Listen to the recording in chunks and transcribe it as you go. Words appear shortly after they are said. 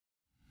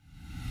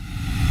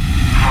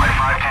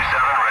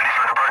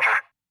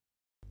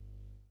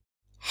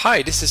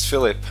Hi, this is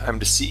Philip. I'm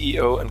the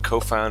CEO and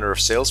co-founder of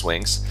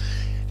SalesWings,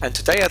 and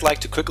today I'd like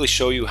to quickly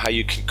show you how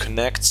you can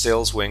connect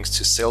SalesWings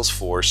to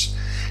Salesforce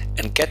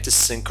and get the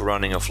sync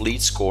running of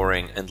lead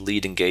scoring and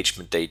lead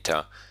engagement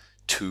data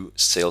to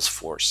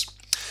Salesforce.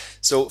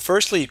 So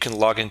firstly, you can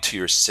log into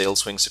your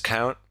SalesWings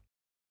account,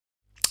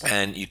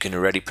 and you can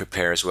already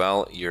prepare as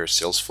well your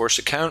Salesforce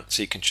account.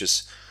 So you can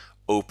just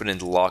open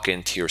and log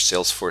into your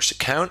Salesforce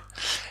account.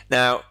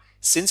 Now,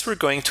 since we're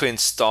going to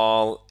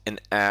install an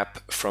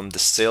app from the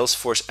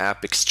Salesforce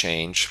App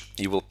Exchange,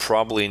 you will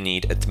probably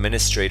need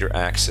administrator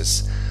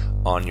access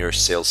on your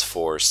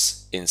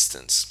Salesforce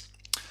instance.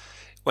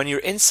 When you're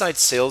inside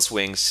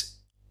SalesWings,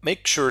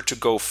 make sure to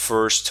go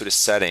first to the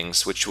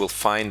settings, which you will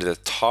find in the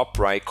top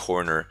right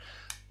corner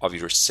of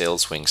your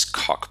SalesWings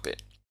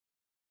cockpit.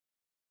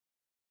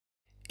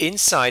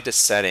 Inside the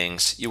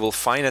settings, you will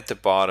find at the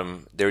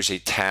bottom there's a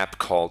tab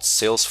called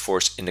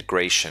Salesforce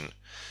Integration,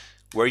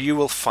 where you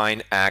will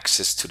find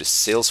access to the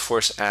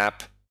Salesforce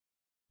app,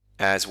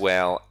 as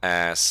well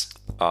as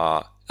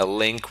a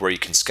link where you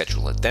can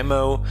schedule a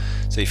demo.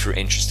 So if you're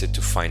interested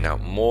to find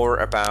out more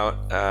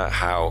about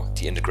how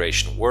the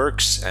integration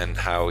works and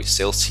how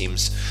sales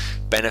teams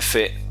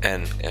benefit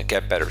and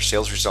get better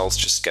sales results,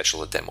 just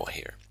schedule a demo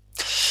here.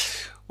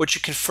 What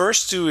you can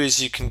first do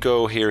is you can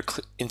go here,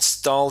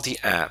 install the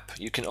app.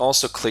 You can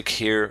also click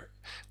here,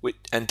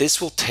 and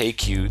this will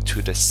take you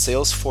to the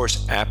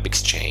Salesforce App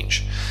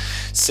Exchange.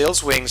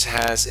 SalesWings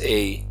has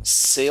a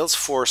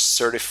Salesforce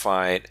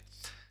certified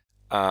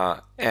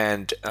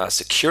and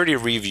security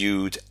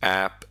reviewed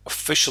app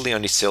officially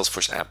on the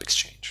Salesforce App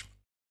Exchange.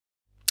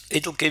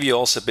 It'll give you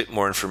also a bit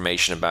more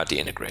information about the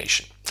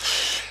integration.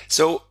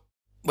 So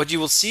what you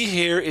will see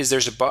here is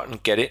there's a button,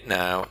 Get It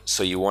Now.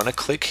 So you want to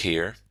click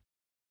here,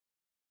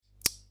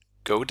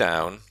 go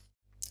down,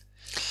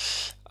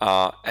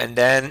 and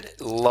then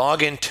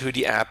log into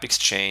the App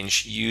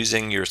Exchange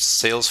using your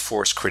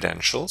Salesforce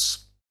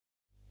credentials.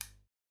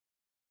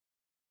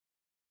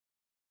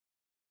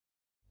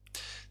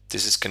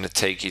 This is going to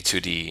take you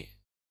to the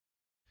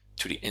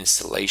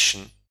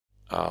installation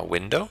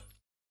window.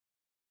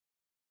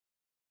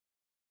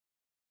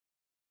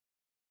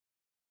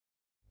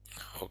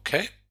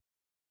 Okay.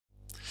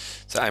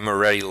 So I'm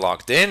already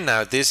logged in.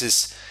 Now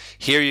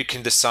here you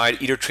can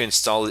decide either to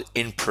install it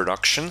in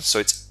production, so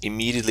it's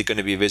immediately going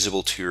to be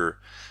visible to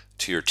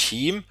your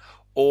team,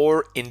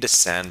 or in the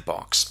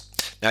sandbox.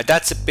 Now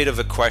that's a bit of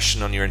a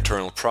question on your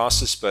internal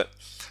process, but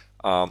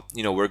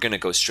we're going to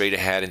go straight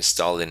ahead and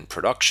install it in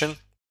production.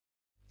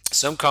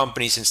 Some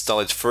companies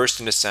install it first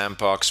in the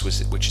sandbox,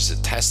 which is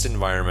a test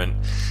environment,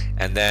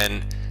 and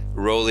then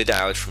roll it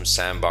out from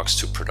sandbox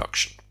to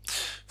production.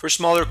 For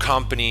smaller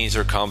companies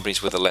or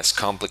companies with a less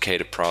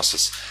complicated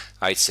process,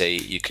 I'd say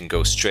you can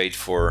go straight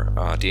for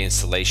the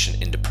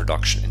installation in the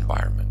production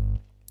environment.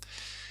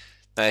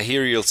 Now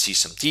here you'll see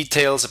some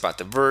details about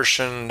the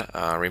version,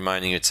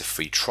 reminding you it's a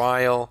free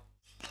trial.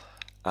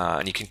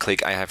 And you can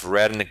click I have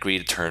read and agreed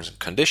to terms and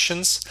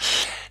conditions.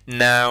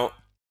 Now,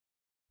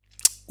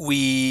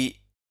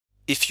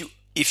 if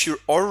you're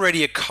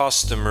already a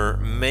customer,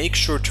 make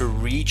sure to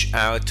reach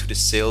out to the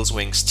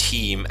SalesWings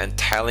team and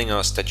telling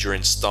us that you're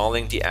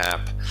installing the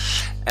app,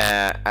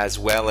 as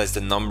well as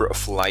the number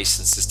of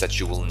licenses that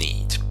you will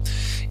need.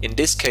 In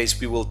this case,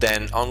 we will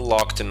then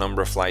unlock the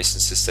number of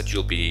licenses that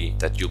you'll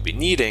be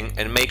needing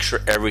and make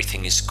sure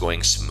everything is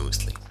going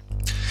smoothly.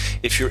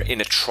 If you're in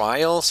a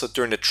trial, so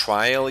during the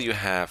trial you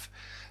have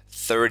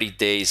 30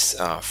 days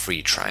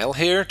free trial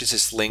here. This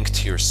is linked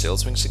to your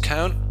SalesWings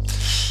account,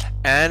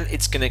 and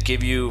it's going to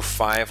give you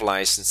 5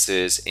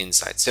 licenses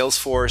inside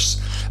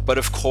Salesforce. But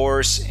of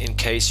course, in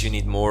case you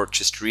need more,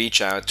 just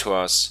reach out to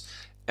us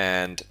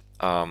and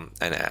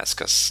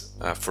ask us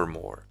for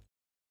more.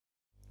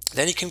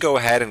 Then you can go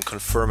ahead and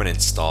confirm and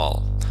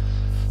install.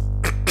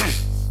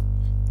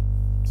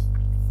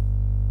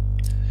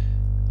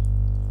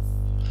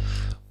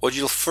 What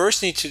you'll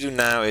first need to do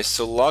now is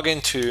to log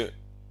into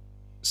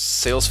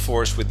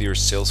Salesforce with your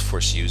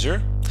Salesforce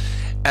user,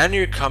 and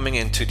you're coming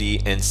into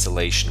the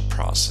installation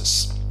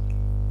process.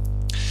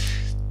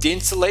 The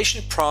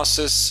installation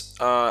process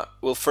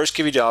will first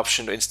give you the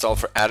option to install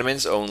for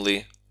admins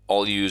only,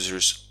 all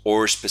users,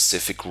 or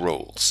specific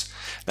roles.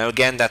 Now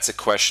again, that's a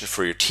question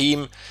for your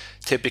team.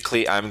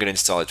 Typically, I'm going to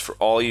install it for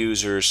all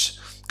users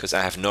because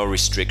I have no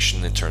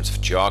restriction in terms of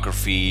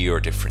geography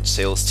or different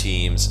sales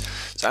teams.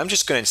 So I'm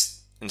just going to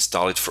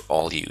install it for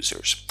all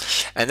users.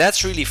 And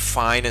that's really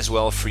fine as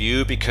well for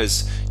you,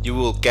 because you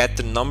will get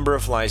the number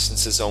of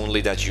licenses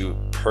only that you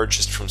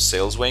purchased from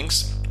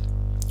SalesWings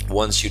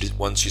once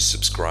you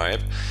subscribe.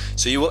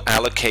 So you will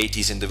allocate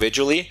these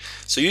individually,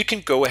 so you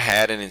can go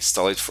ahead and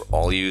install it for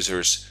all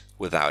users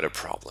without a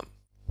problem.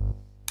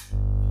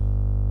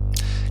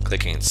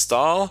 Clicking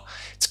install,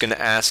 it's going to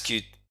ask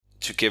you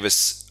to give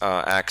us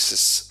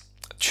access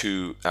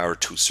to our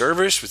 2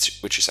 servers,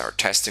 which is our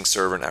testing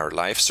server and our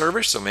live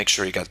server. So make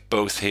sure you got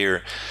both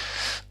here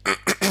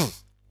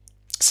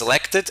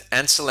selected,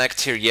 and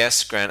select here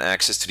yes, grant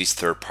access to these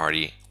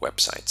third-party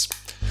websites.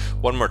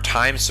 One more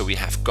time, so we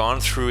have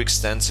gone through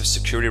extensive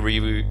security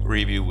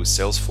review with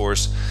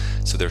Salesforce,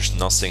 so there's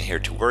nothing here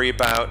to worry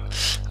about.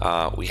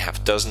 We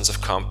have dozens of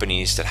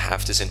companies that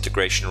have this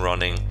integration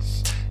running,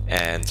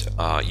 and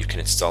you can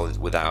install it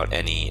without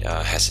any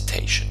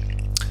hesitation.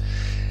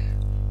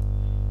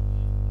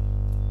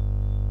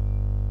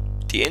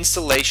 The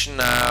installation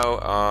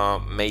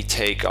now may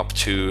take up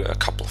to a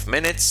couple of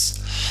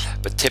minutes,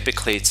 but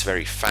typically it's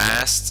very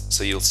fast.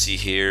 So you'll see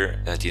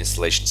here the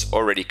installation is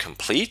already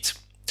complete.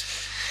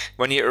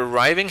 When you're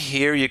arriving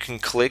here, you can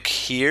click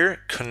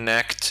here,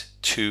 connect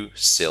to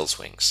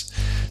SalesWings.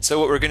 So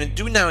what we're going to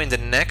do now in the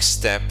next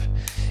step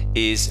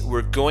is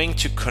we're going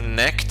to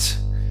connect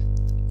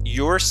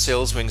your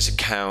SalesWings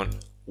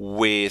account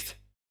with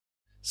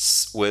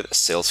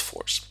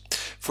Salesforce.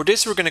 For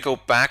this, we're going to go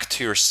back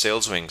to your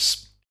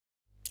SalesWings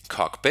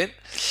cockpit,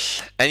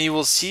 and you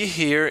will see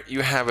here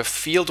you have a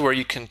field where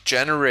you can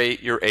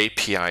generate your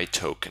API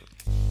token.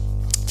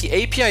 The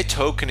API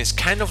token is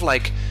kind of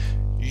like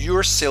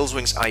your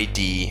SalesWings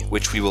ID,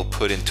 which we will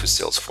put into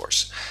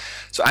Salesforce.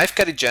 So I've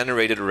got it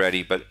generated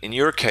already, but in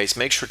your case,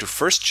 make sure to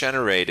first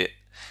generate it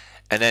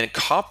and then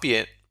copy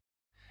it,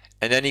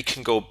 and then you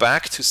can go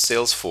back to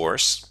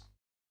Salesforce,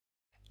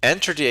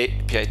 enter the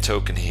API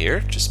token here,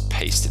 just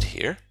paste it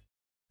here,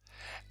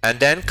 and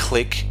then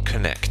click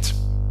connect.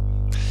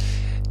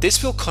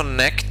 This will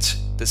connect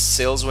the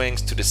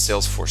SalesWings to the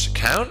Salesforce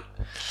account.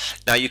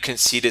 Now you can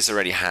see this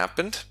already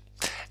happened.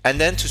 And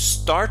then to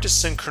start the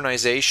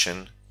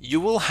synchronization, you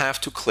will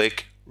have to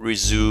click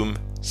Resume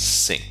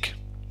Sync.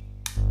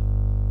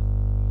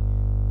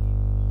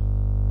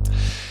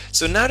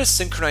 So now the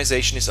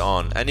synchronization is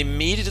on, and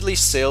immediately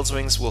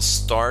SalesWings will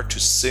start to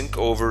sync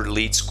over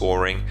lead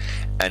scoring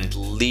and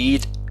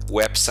lead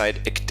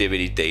website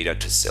activity data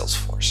to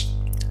Salesforce.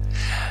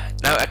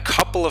 Now a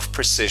couple of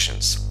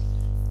precisions.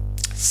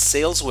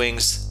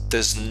 SalesWings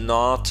does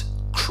not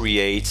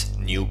create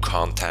new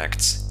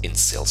contacts in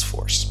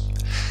Salesforce.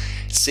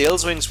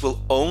 SalesWings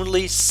will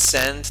only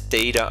send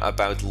data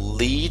about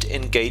lead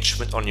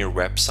engagement on your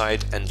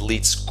website and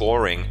lead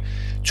scoring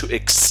to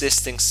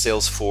existing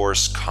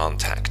Salesforce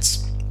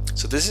contacts.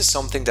 So this is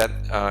something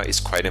that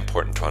is quite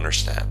important to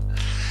understand.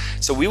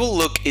 So we will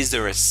look, is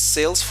there a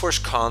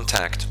Salesforce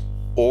contact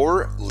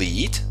or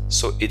lead?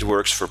 So it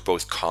works for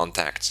both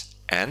contacts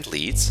and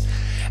leads.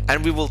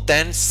 And we will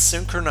then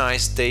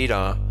synchronize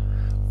data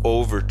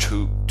over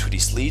to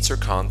these leads or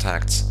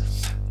contacts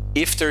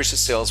if there's a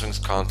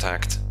SalesWings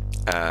contact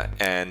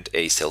and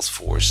a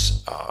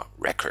Salesforce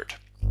record.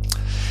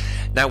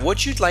 Now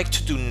what you'd like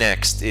to do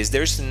next is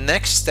there's the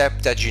next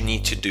step that you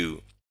need to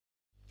do.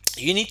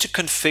 You need to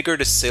configure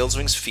the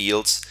SalesWings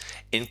fields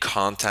in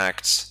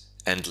contacts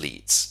and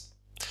leads.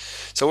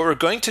 So what we're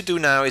going to do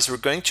now is we're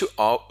going to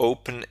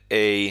open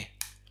a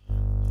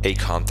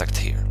contact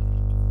here.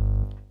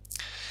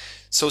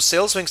 So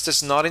SalesWings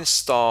does not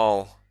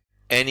install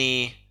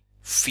any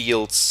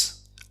fields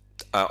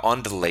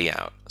on the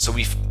layout. So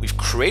we've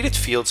created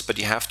fields, but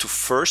you have to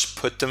first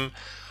put them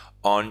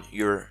on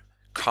your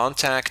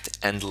contact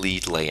and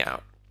lead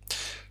layout.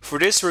 For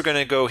this, we're going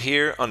to go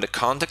here on the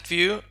contact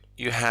view.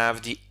 You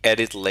have the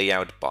edit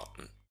layout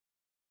button.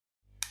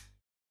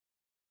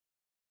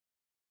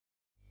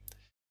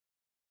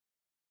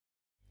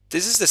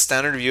 This is the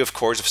standard view, of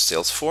course, of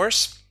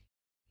Salesforce.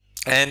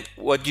 And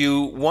what you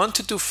want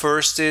to do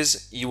first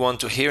is you want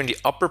to, here in the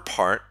upper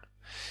part,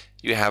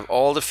 you have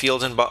all the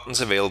fields and buttons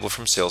available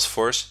from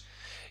Salesforce.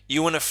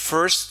 You want to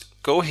first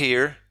go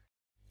here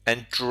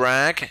and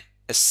drag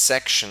a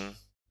section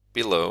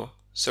below.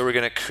 So we're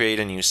going to create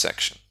a new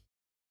section.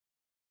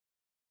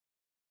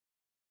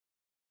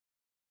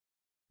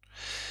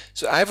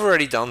 So I've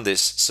already done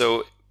this.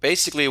 So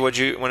basically what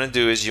you want to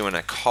do is you want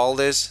to call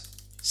this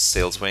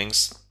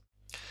SalesWings,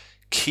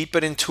 keep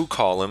it in 2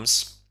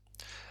 columns,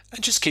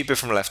 and just keep it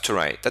from left to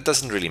right. That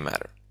doesn't really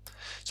matter.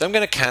 So I'm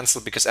going to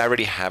cancel because I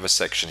already have a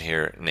section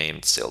here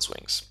named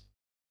SalesWings.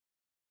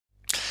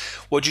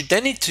 What you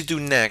then need to do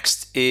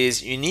next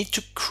is you need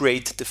to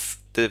create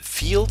the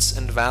fields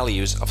and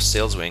values of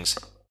SalesWings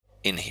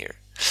in here.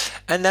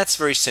 And that's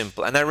very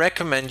simple. And I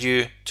recommend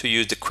you to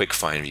use the quick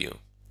find view.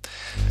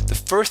 The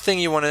first thing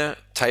you want to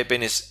type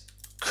in is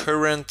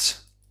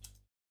current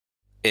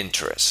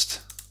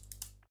interest.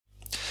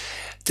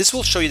 This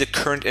will show you the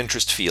current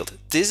interest field.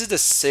 This is the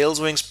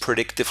SalesWings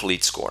predictive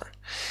lead score.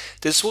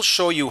 This will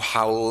show you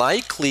how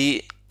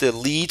likely the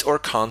lead or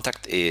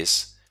contact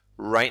is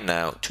right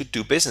now to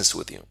do business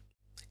with you.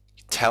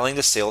 Telling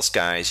the sales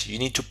guys you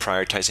need to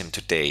prioritize him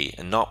today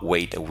and not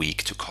wait a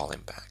week to call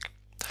him back.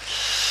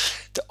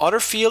 The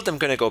other field, I'm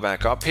going to go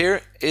back up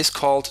here, is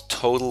called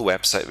total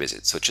website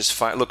visits. So just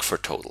look for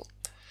total.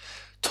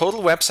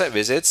 Total website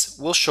visits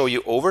will show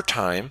you over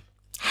time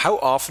how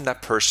often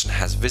that person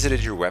has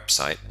visited your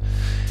website,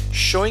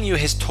 showing you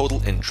his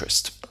total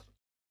interest.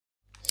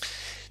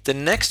 The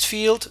next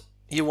field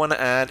you want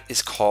to add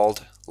is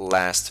called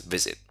last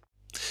visit.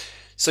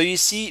 So you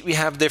see we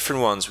have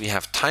different ones. We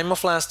have time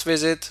of last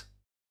visit,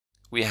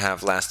 we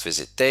have last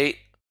visit date,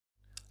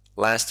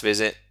 last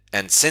visit,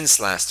 and since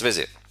last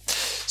visit.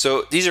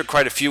 So these are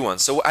quite a few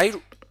ones. So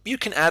you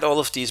can add all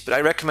of these, but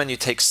I recommend you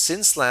take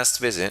since last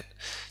visit.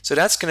 So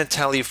that's going to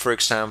tell you, for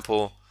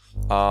example,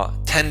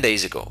 10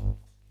 days ago,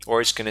 or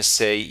it's going to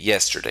say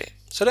yesterday.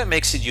 So that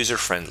makes it user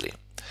friendly.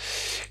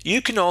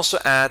 You can also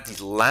add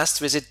the last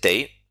visit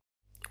date,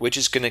 which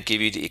is going to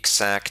give you the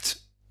exact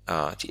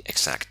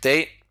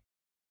date.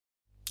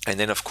 And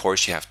then of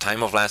course you have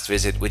time of last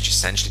visit, which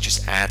essentially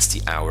just adds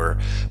the hour,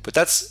 but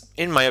that's,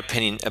 in my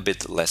opinion, a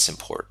bit less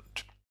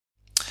important.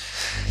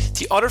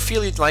 The other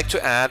field you'd like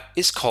to add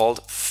is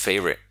called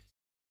favorite.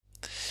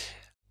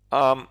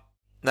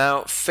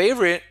 Now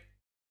favorite,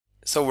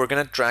 so we're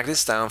going to drag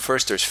this down.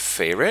 First there's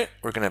favorite.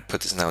 We're going to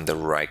put this now in the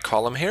right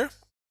column here.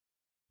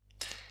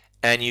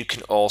 And you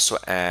can also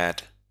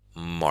add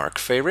mark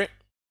favorite.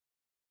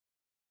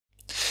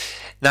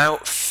 Now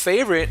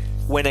favorite,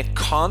 when a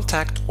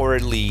contact or a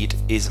lead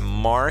is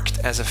marked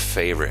as a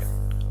favorite,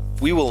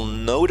 we will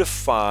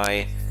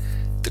notify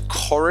the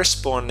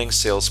corresponding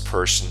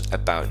salesperson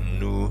about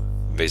new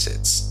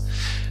visits.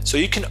 So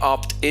you can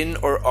opt in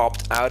or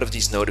opt out of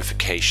these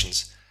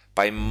notifications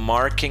by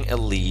marking a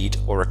lead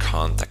or a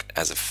contact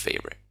as a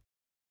favorite.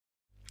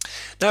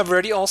 Now I've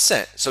already all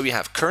set. So we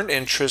have current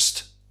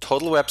interest,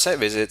 total website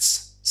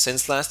visits,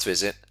 since last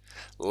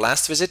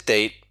visit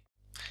date.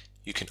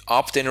 You can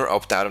opt in or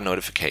opt out of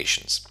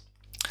notifications.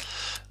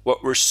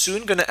 What we're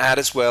soon going to add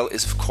as well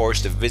is, of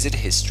course, the visit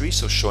history,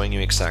 so showing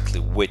you exactly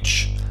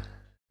which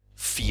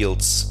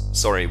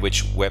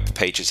which web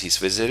pages he's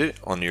visited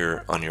on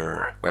your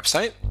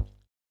website.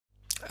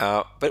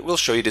 But we'll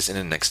show you this in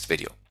the next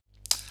video.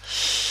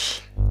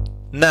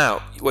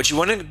 Now, what you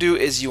want to do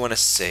is you want to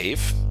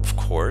save, of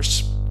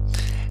course.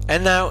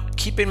 And now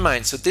keep in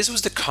mind, so this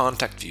was the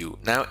contact view.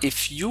 Now,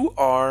 if you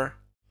are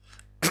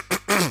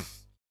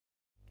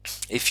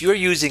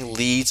using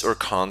leads or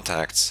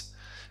contacts,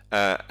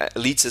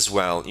 leads as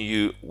well,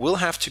 you will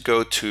have to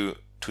go to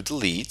the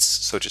leads.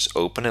 So just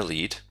open a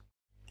lead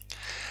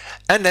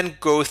and then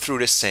go through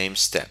the same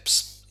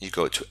steps. You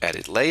go to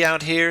edit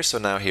layout here. So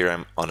now here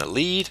I'm on a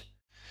lead,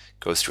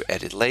 go through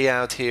edit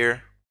layout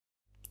here,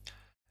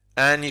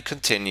 and you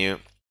continue.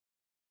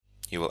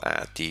 You will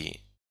add the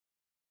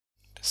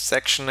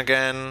section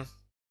again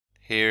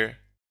here.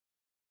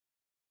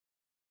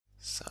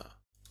 So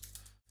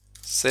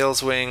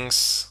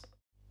SalesWings,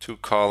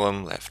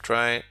 2-column, left,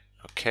 right.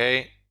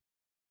 Okay,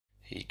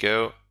 here you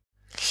go.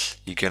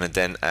 You're gonna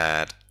then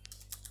add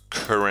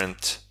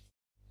current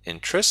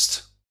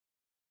interest.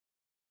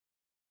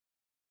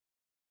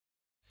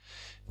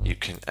 You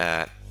can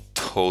add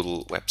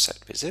total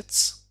website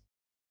visits.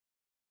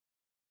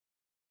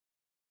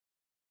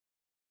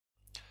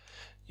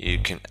 You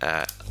can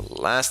add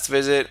last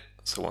visit.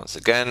 So once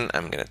again,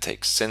 I'm gonna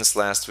take since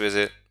last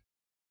visit.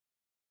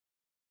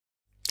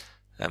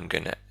 I'm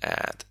gonna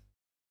add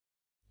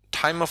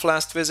time of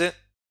last visit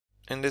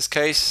in this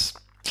case.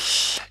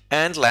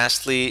 And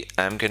lastly,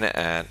 I'm gonna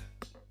add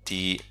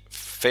the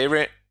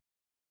favorite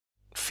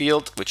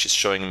field, which is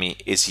showing me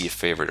is he a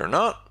favorite or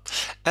not,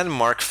 and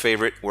mark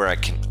favorite, where I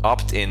can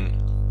opt in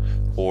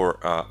or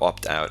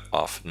opt out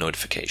of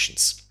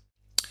notifications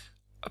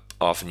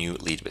of new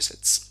lead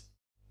visits.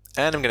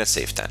 And I'm gonna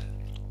save that.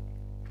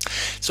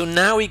 So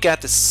now we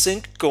got the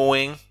sync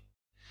going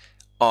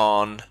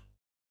on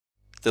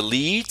the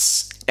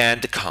leads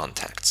and the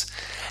contacts.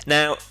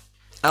 Now,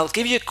 I'll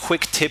give you a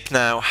quick tip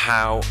now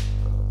how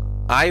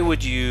I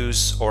would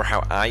use, or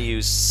how I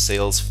use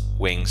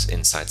SalesWings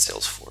inside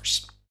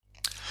Salesforce.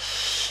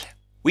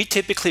 We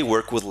typically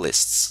work with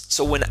lists.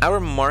 So when our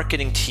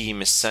marketing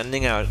team is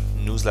sending out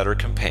newsletter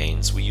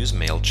campaigns, we use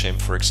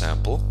MailChimp, for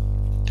example.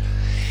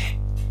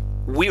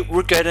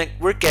 We're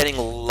getting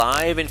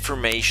live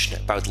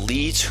information about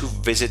leads who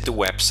visit the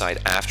website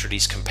after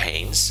these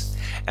campaigns,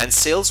 and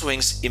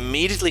SalesWings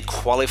immediately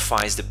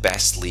qualifies the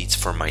best leads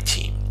for my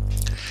team.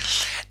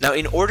 Now,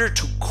 in order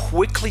to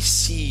quickly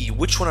see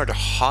which one are the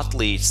hot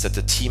leads that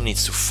the team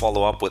needs to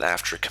follow up with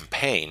after a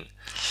campaign,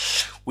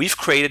 we've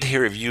created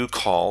here a view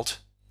called,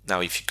 now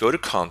if you go to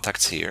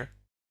contacts here,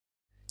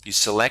 you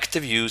select the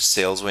view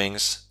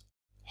SalesWings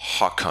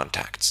Hot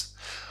Contacts.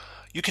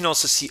 You can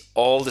also see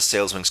all the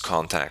SalesWings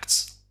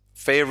contacts,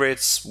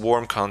 favorites,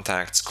 warm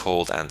contacts,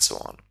 cold, and so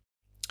on.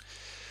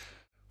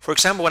 For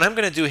example, what I'm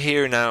going to do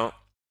here now,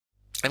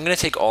 I'm going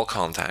to take all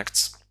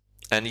contacts,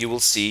 and you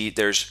will see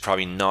there's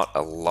probably not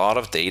a lot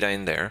of data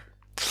in there.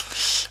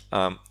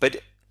 But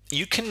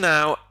you can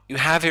now, you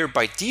have here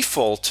by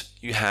default,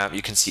 you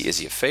can see, is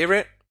he a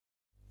favorite?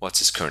 What's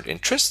his current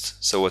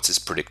interest? So what's his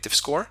predictive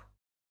score?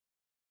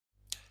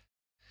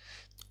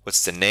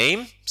 What's the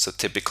name? So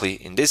typically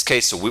in this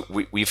case, so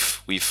we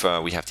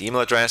have the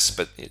email address,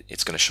 but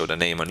it's going to show the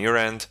name on your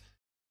end.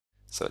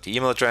 So the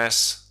email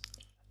address,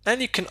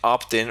 and you can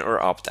opt in or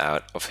opt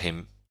out of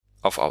him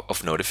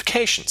of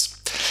notifications.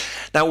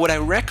 Now, what I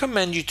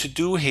recommend you to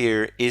do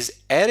here is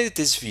edit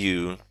this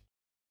view.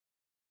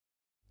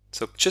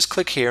 So just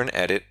click here and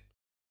edit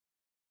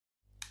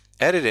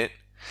it,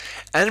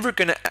 and we're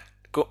gonna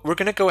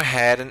go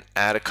ahead and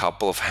add a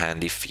couple of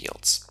handy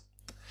fields.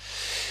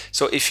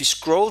 So if you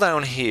scroll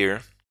down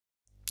here,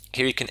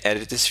 here you can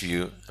edit this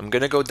view. I'm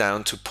going to go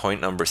down to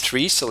point number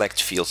 3,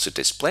 select fields to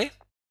display.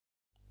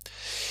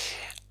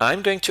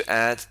 I'm going to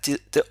add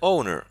the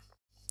owner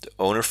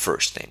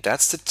first name.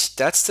 That's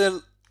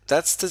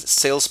the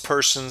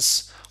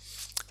salesperson's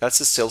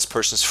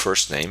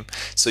first name.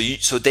 So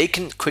they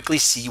can quickly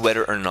see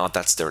whether or not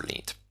that's their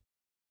lead.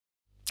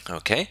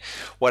 Okay.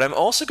 What I'm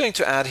also going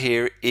to add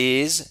here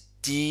is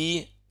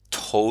the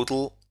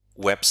total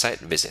website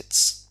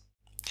visits.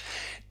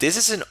 This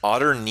is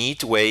another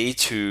neat way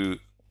to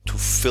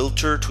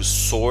filter, to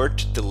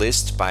sort the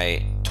list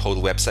by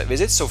total website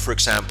visits. So for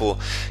example,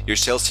 your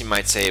sales team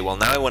might say, well,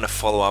 now I want to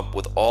follow up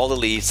with all the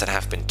leads that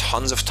have been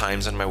tons of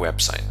times on my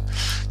website.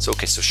 So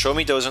show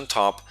me those on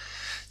top.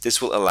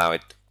 This will allow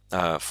it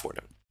for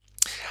them.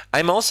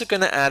 I'm also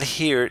going to add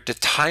here the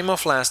time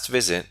of last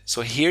visit.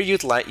 So here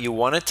you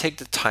want to take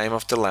the time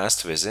of the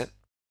last visit,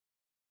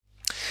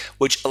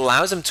 which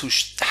allows them to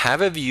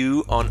have a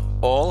view on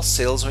all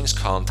SalesWings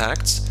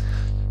contacts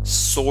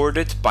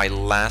sorted by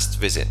last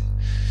visit.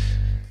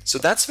 So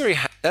that's very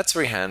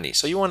handy.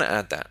 So you want to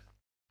add that.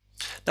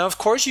 Now, of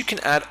course, you can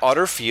add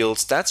other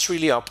fields. That's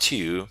really up to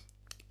you,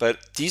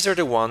 but these are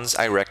the ones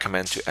I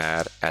recommend to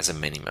add as a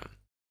minimum.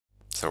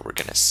 So we're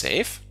going to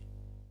save.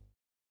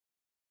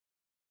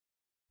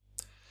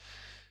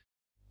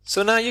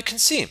 So now you can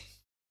see.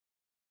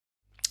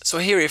 So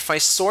here, if I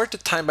sort the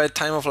time by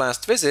time of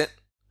last visit,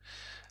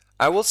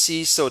 I will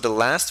see, so the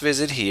last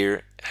visit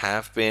here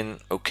have been,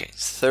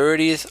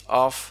 30th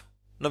of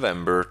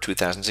November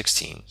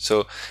 2016.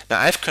 So now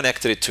I've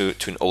connected it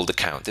to an old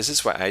account. This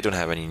is why I don't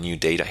have any new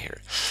data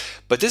here.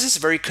 But this is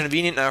very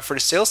convenient now for the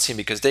sales team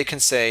because they can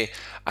say,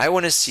 I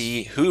want to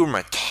see who are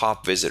my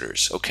top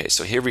visitors. Okay,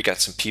 so here we got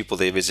some people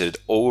they visited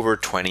over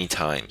 20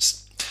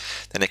 times.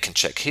 Then I can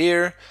check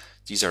here.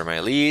 These are my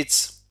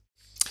leads.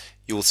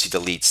 You will see the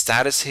lead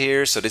status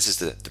here. So this is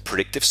the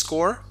predictive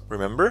score,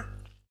 remember?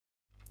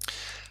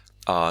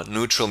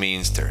 Neutral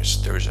means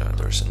there's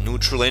a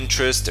neutral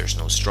interest, there's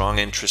no strong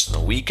interest,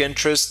 no weak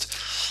interest.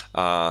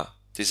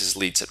 This is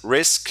leads at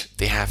risk.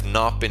 They have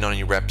not been on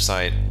your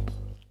website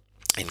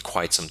in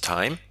quite some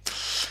time.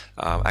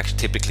 Actually,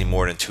 typically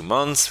more than 2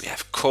 months. We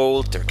have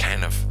cold. They're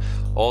kind of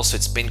also,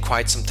 it's been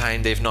quite some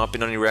time they've not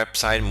been on your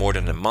website, more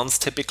than a month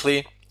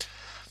typically.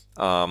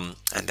 And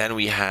then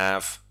we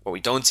have, what we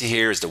don't see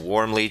here is the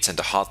warm leads and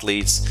the hot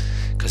leads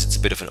because it's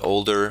a bit of an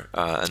older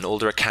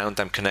account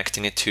I'm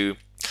connecting it to.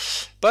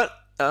 But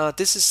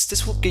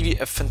this will give you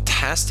a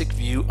fantastic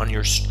view on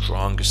your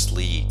strongest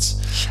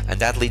leads, and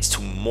that leads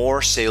to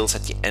more sales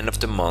at the end of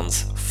the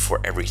month for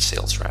every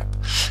sales rep,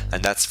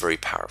 and that's very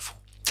powerful.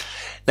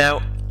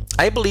 Now,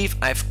 I believe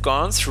I've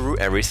gone through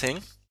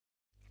everything.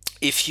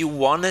 If you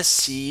want to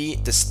see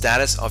the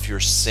status of your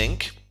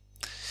sync,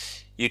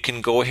 you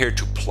can go here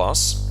to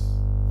plus.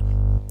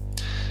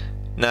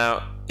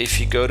 Now, if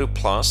you go to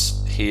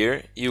plus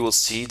here, you will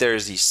see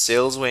there's the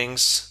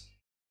SalesWings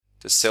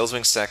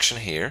section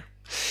here.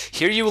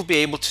 Here you will be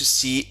able to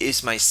see,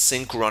 is my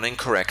sync running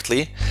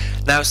correctly?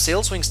 Now,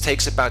 SalesWings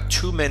takes about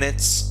 2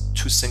 minutes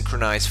to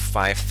synchronize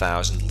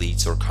 5,000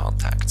 leads or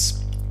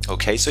contacts.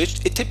 Okay, so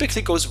it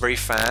typically goes very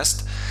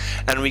fast,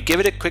 and we give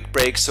it a quick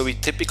break. So we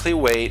typically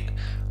wait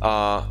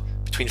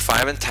between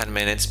 5 and 10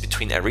 minutes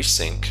between every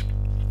sync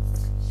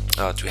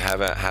to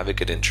have a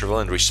good interval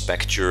and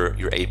respect your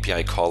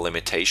API call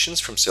limitations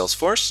from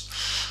Salesforce.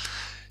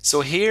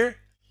 So here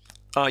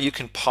you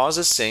can pause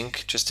a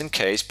sync just in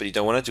case, but you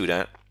don't want to do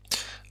that.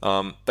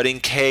 But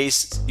in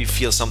case you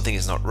feel something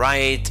is not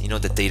right,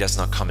 the data is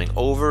not coming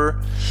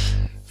over,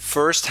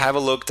 first have a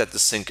look that the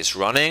sync is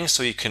running.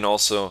 So you can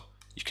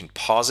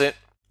pause it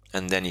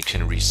and then you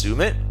can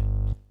resume it.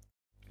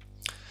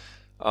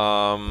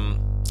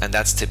 And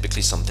that's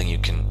typically something you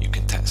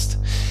can test.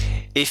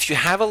 If you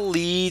have a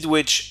lead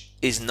which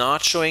is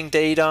not showing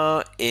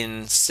data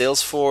in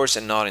Salesforce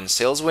and not in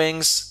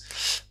SalesWings,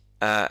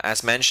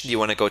 as mentioned, you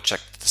want to go check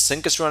that the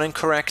sync is running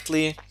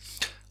correctly.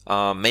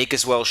 Make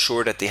as well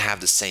sure that they have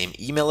the same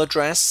email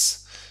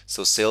address.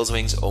 So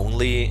SalesWings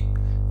only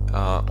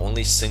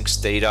syncs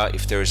data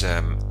if there's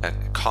a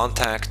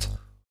contact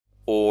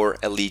or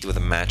a lead with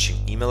a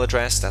matching email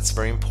address. That's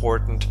very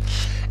important.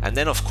 And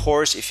then, of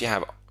course, if you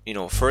have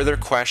further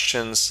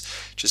questions,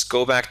 just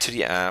go back to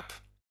the app.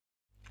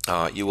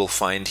 You will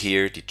find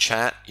here the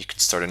chat. You can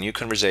start a new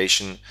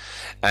conversation,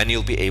 and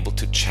you'll be able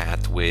to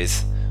chat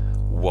with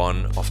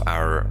one of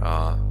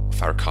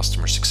our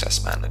customer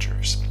success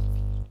managers.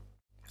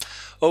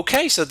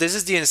 Okay, so this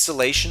is the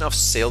installation of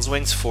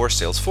SalesWings for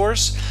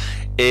Salesforce.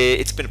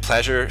 It's been a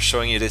pleasure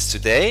showing you this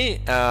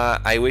today.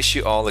 I wish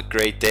you all a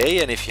great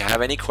day, and if you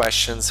have any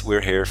questions,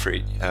 we're here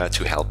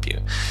to help you.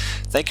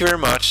 Thank you very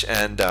much,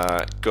 and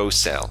go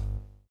sell.